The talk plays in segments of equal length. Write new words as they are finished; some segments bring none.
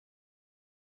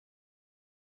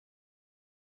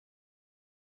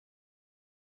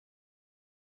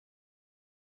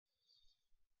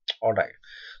All right.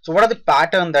 So what are the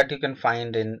pattern that you can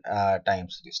find in time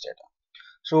series data?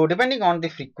 So depending on the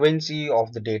frequency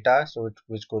of the data, so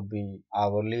which could be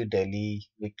hourly, daily,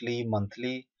 weekly,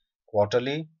 monthly,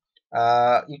 quarterly,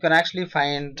 you can actually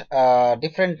find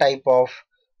different type of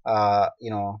a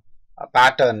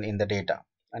pattern in the data,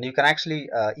 and you can actually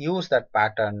use that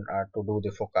pattern to do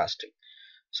the forecasting.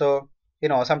 So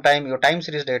sometime your time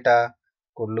series data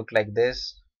could look like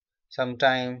this,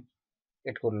 sometime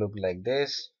it could look like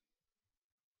this.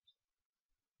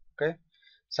 Okay,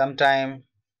 sometime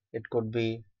it could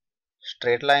be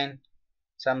straight line,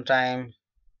 sometime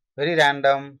very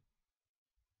random,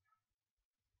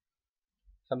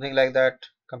 something like that,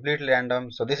 completely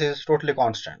random. So this is totally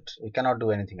constant, we cannot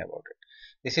do anything about it.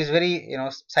 This is very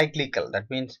cyclical. That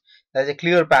means there is a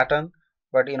clear pattern,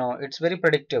 but it's very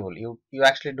predictable. You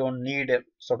actually don't need a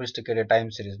sophisticated time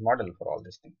series model for all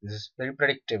these things. This is very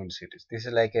predictable series. This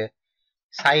is like a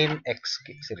sine x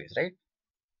series, right?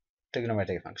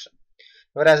 Trigonometric function.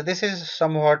 Whereas this is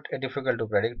somewhat difficult to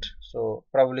predict. So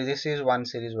probably this is one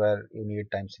series where you need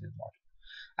time series model.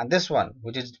 And this one,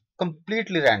 which is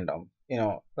completely random,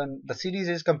 when the series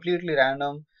is completely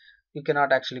random, you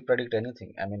cannot actually predict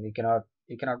anything. I mean, you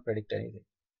cannot predict anything,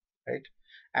 right?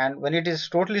 And when it is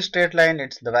totally straight line,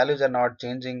 it's the values are not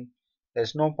changing.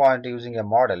 There's no point using a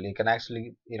model. You can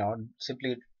actually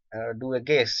simply do a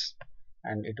guess,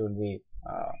 and it will be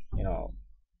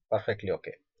perfectly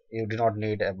okay. You do not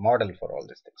need a model for all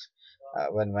these things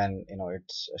when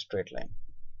it's a straight line.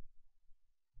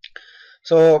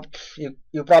 So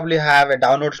you probably have a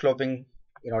downward sloping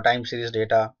time series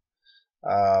data.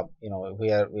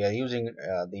 We are using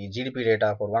the GDP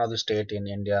data for one of the state in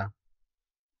India.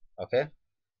 Okay,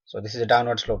 so this is a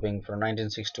downward sloping from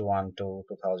 1961 to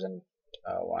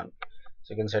 2001.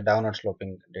 So you can say downward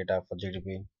sloping data for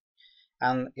GDP,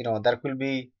 and there will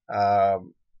be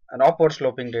an upward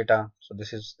sloping data. So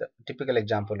this is the typical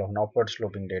example of an upward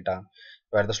sloping data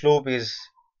where the slope is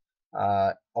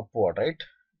upward, right?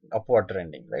 Upward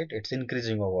trending, right? It's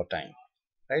increasing over time,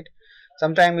 right?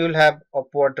 Sometime you will have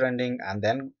upward trending and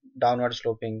then downward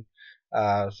sloping.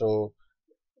 So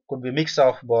could be mix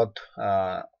of both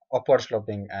upward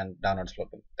sloping and downward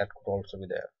sloping. That could also be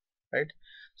there, right?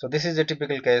 So this is a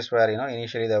typical case where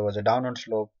initially there was a downward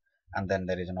slope and then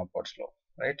there is an upward slope,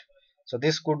 right? So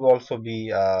this could also be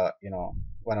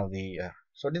one of the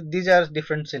these are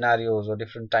different scenarios or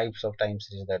different types of time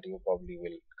series that you probably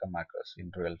will come across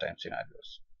in real time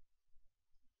scenarios.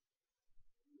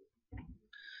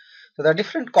 So there are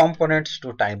different components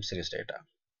to time series data.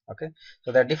 Okay,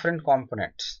 so there are different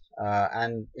components,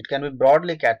 and it can be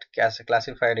broadly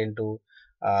classified into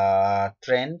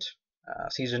trend,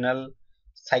 seasonal,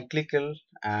 cyclical,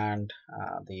 and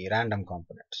the random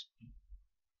components.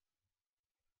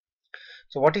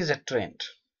 So what is a trend?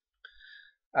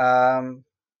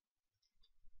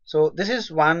 So this is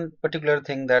one particular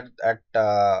thing that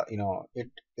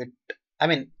it I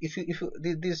mean, if you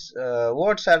these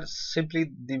words are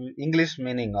simply the English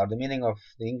meaning or the meaning of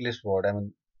the English word. I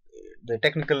mean, the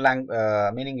technical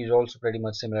meaning is also pretty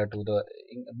much similar to the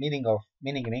meaning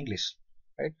in English,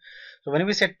 right? So when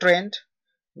we say trend,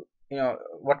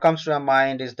 what comes to our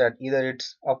mind is that either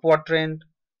it's upward trend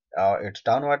or it's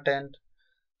downward trend.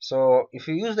 So if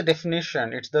you use the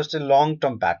definition, it's just a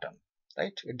long-term pattern,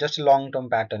 right? It's just a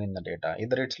long-term pattern in the data.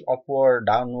 Either it's upward,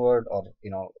 downward, or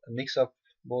a mix of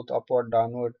both upward,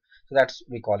 downward. So that's,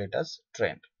 we call it as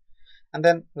trend. And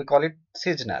then we call it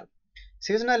seasonal.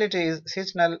 Seasonal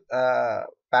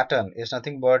pattern is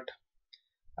nothing but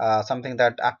something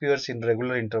that appears in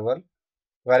regular interval,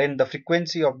 wherein the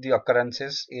frequency of the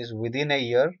occurrences is within a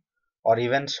year or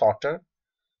even shorter.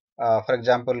 For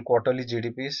example, quarterly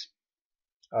GDPs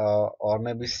or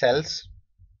maybe sales.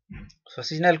 So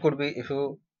seasonal could be if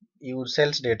you use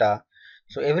sales data.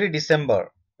 So every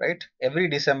December, right? Every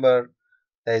December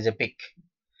there is a peak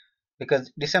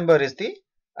because December is the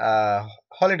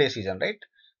holiday season, right?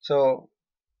 So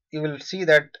you will see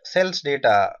that sales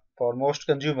data for most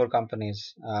consumer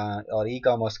companies or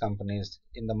e-commerce companies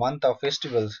in the month of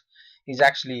festivals is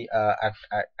actually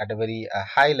at a very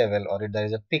high level, or there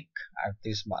is a peak at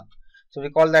this month. So we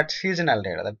call that seasonal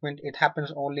data. That means it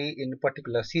happens only in a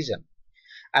particular season,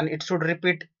 and it should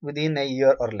repeat within a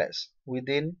year or less.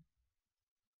 Within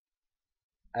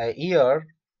a year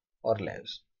or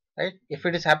less, right? If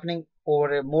it is happening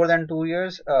over more than 2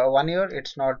 years, 1 year,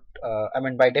 it's not. I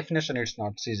mean, by definition, it's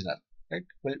not seasonal, right?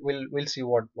 We'll see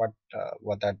what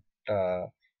that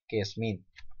case mean.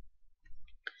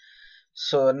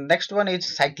 So next one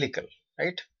is cyclical,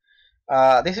 right?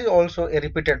 This is also a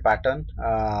repeated pattern,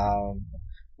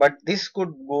 but this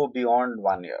could go beyond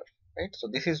 1 year, right? So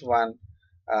this is one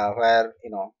where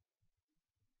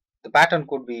the pattern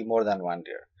could be more than 1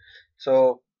 year.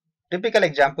 So typical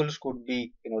examples could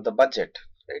be, the budget,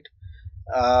 right?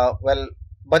 Well,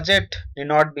 budget need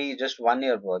not be just 1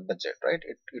 year budget, right?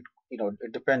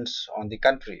 It depends on the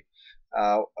country,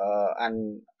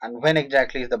 and when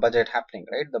exactly is the budget happening,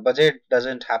 right? The budget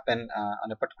doesn't happen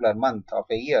on a particular month of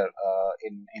a year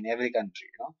in every country.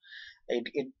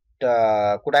 It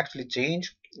could actually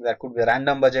change. There could be a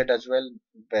random budget as well,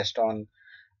 based on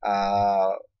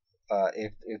uh,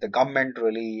 if the government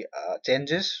really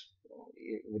changes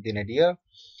within a year.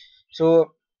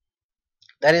 So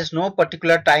there is no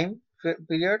particular time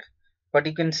period, but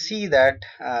you can see that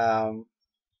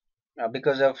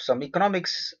because of some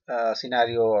economics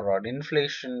scenario, or an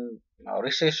inflation or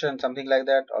recession, something like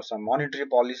that, or some monetary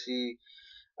policy,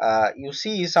 you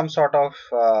see some sort of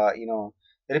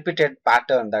repeated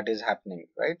pattern that is happening,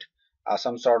 right?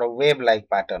 Some sort of wave like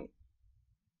pattern,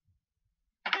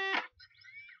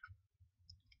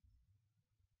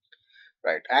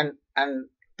 right? And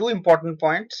two important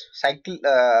points: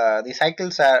 the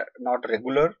cycles are not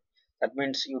regular. That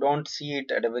means you don't see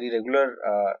it at a very regular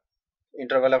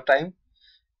interval of time.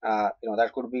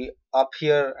 That could be up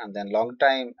here and then long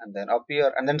time, and then up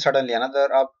here and then suddenly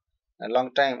another up a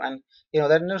long time, and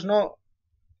there is no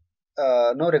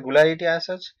regularity as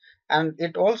such. And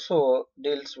it also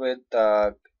deals with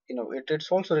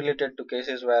it's also related to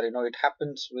cases where it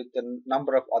happens with a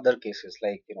number of other cases,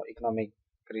 like economic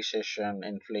recession,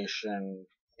 inflation,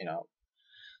 you know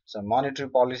some monetary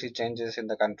policy changes in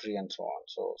the country, and so on.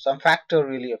 So some factor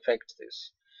really affects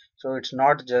this. So it's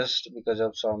not just because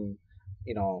of some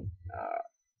you know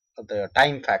the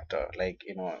time factor,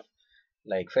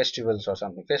 like festivals or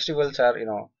something. Festivals are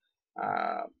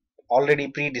uh, already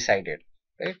pre-decided,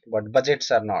 right? But budgets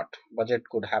are not. Budget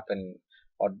could happen,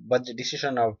 or budget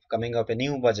decision of coming up a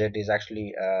new budget is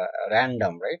actually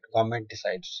random, right? Government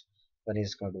decides when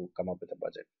it's going to come up with a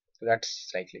budget. So that's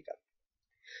cyclical.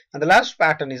 And the last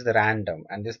pattern is the random,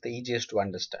 and this is the easiest to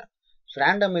understand. So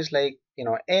random is like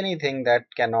anything that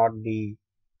cannot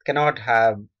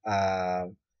have a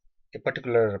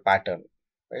particular pattern,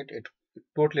 right? It's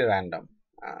totally random,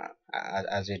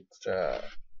 as it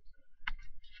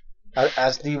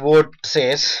as the word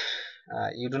says.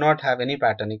 You do not have any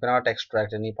pattern. You cannot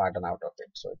extract any pattern out of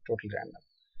it. So it's totally random.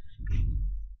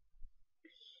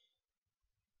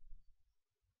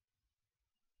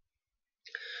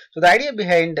 So the idea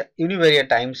behind univariate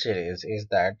time series is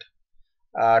that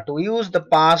to use the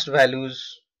past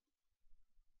values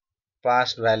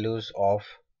of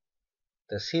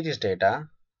the series data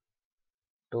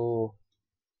to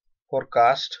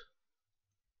forecast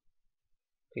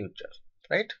future,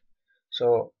 right?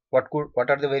 So what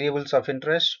are the variables of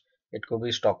interest? It could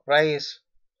be stock price,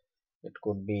 it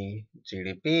could be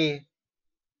GDP,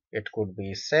 it could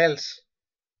be sales,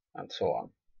 and so on.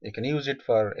 You can use it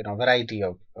for variety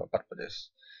of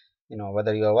purposes.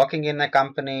 Whether you are working in a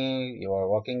company, you are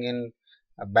working in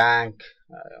a bank,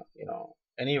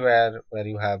 anywhere where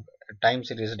you have time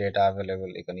series data available,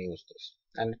 you can use this.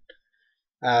 And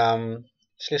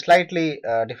it's slightly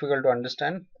difficult to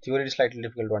understand. Theory is slightly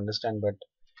difficult to understand, but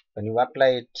when you apply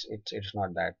it, it's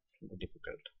not that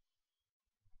difficult.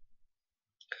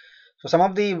 So some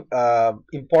of the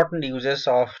important uses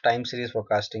of time series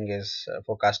forecasting is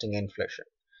forecasting inflation.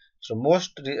 So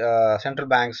most central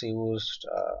banks used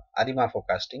ARIMA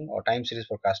forecasting, or time series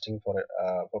forecasting, for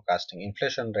forecasting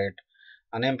inflation rate,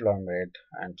 unemployment rate,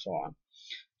 and so on,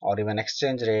 or even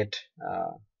exchange rate,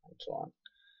 and so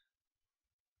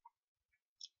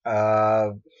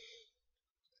on.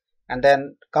 And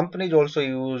then companies also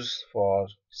use for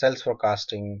sales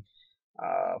forecasting.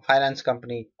 Finance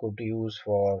company could use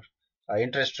for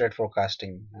interest rate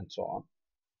forecasting, and so on.